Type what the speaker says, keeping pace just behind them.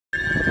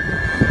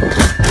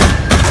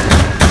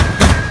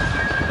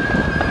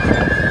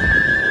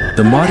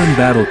The modern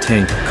battle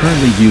tank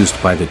currently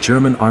used by the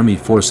German Army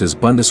Forces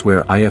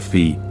Bundeswehr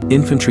IFV,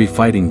 infantry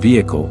fighting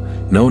vehicle,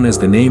 known as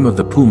the name of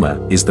the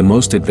Puma, is the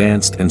most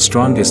advanced and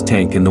strongest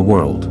tank in the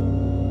world.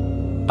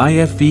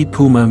 IFV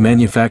Puma,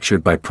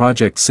 manufactured by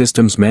Project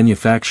Systems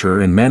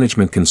Manufacturer and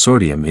Management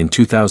Consortium in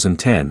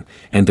 2010,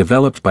 and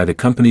developed by the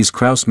companies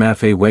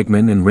Krauss-Maffei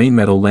Wegmann and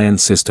Rheinmetall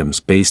Land Systems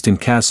based in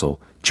Kassel,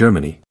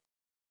 Germany.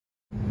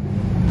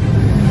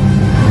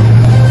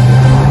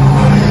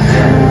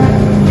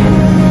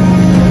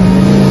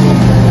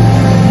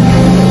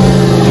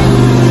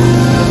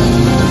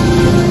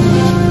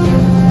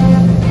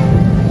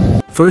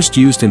 First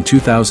used in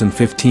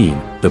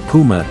 2015, the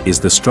Puma is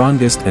the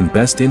strongest and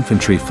best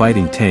infantry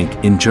fighting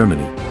tank in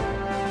Germany.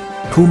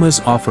 Pumas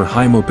offer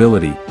high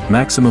mobility,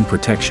 maximum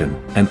protection,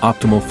 and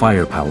optimal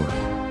firepower.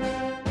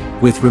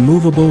 With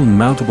removable and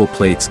mountable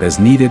plates as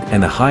needed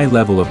and a high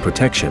level of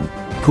protection,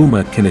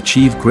 Puma can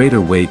achieve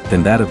greater weight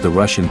than that of the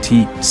Russian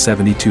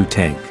T-72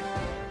 tank.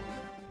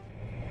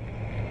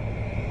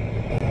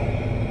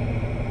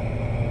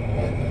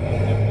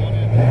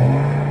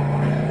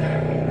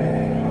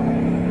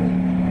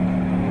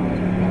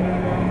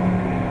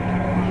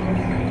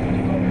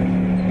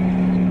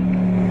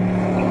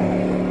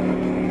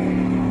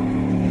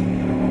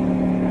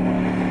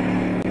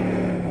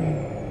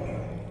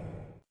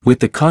 With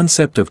the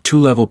concept of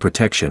two-level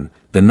protection,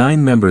 the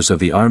 9 members of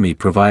the Army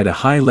provide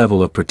a high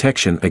level of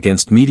protection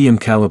against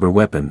medium-caliber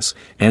weapons,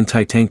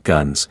 anti-tank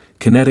guns,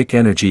 kinetic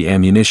energy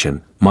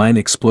ammunition, mine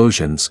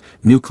explosions,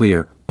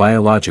 nuclear,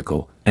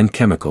 biological, and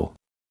chemical.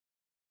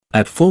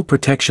 At full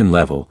protection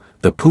level,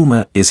 the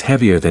Puma is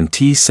heavier than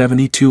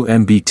T-72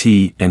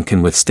 MBT and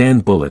can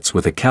withstand bullets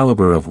with a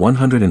caliber of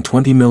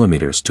 120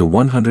 mm to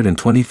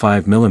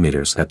 125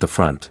 mm at the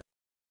front.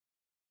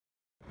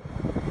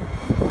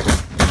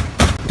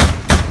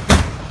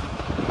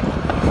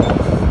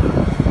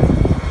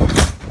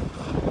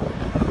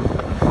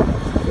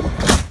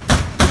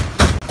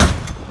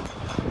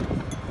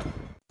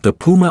 The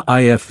Puma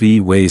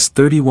IFV weighs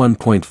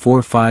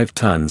 31.45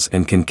 tons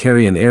and can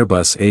carry an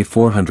Airbus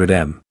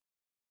A400M.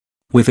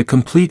 With a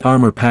complete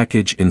armor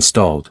package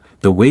installed,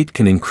 the weight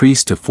can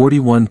increase to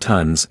 41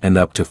 tons and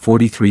up to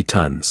 43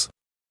 tons.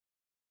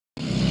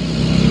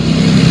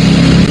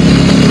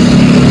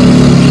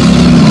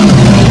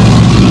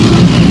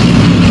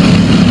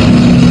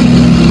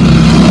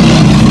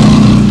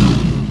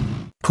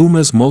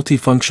 Puma's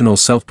multifunctional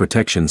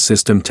self-protection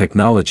system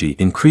technology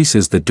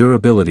increases the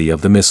durability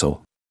of the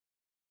missile.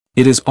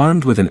 It is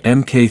armed with an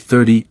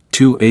Mk-30,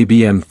 2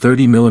 ABM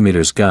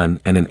 30mm gun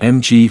and an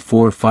MG-4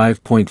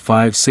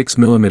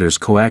 5.56mm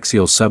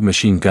coaxial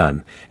submachine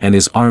gun, and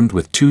is armed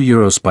with 2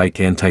 Eurospike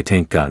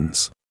anti-tank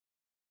guns.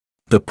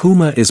 The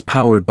Puma is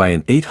powered by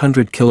an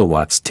 800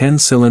 kilowatts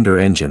 10-cylinder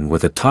engine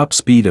with a top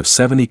speed of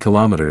 70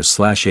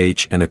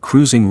 km/h and a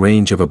cruising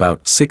range of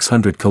about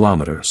 600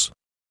 kilometers.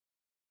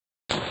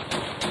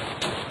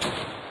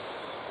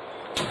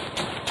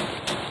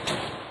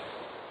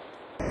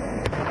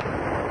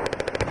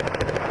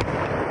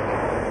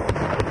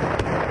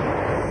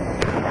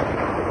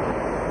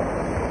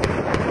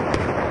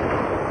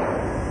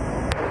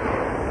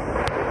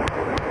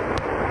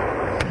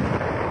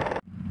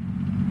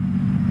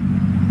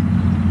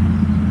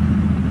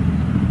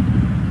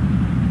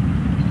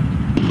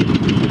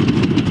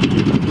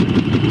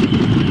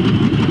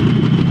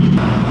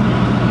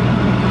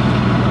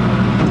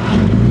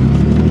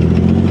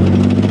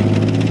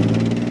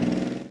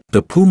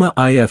 The Puma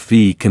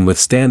IFV can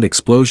withstand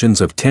explosions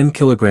of 10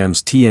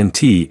 kg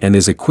TNT and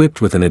is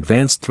equipped with an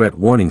advanced threat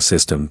warning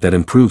system that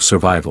improves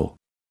survival.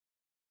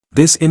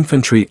 This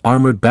infantry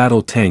armored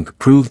battle tank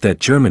proved that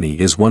Germany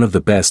is one of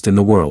the best in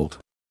the world.